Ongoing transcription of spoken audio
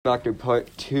Back to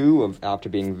part 2 of after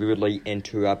being rudely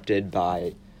interrupted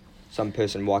by some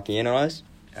person walking in on us.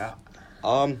 Yeah.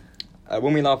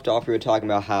 When we left off, we were talking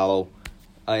about how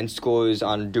in schools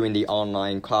on doing the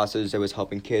online classes, it was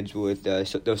helping kids with their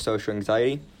social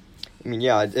anxiety. I mean,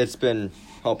 yeah, it's been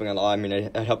helping a lot. I mean,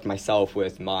 it helped myself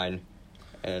with mine,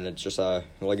 and it's just a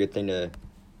really good thing to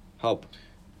help.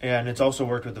 And it's also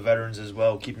worked with the veterans as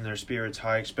well, keeping their spirits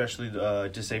high, especially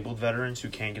the disabled veterans who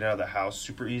can't get out of the house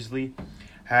super easily.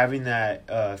 Having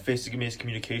that face-to-face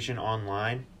communication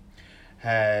online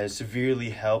has severely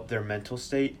helped their mental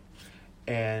state,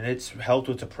 and it's helped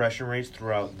with depression rates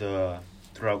throughout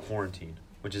quarantine,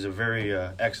 which is a very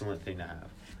excellent thing to have.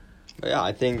 But yeah,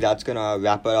 I think that's gonna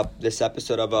wrap it up this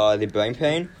episode of the Brain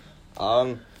Pain.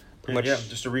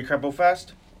 Just to recap real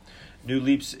fast. New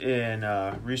leaps in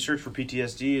research for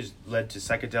PTSD has led to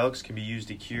psychedelics can be used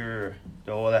to cure,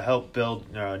 that help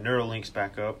build neural links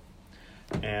back up.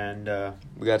 And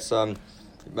we got some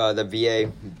the VA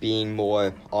being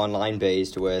more online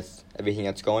based with everything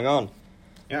that's going on.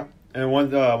 Yeah, and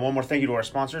one more thank you to our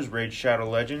sponsors, Raid Shadow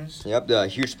Legends. Yep, the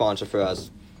huge sponsor for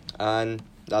us. And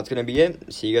that's gonna be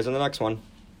it. See you guys on the next one.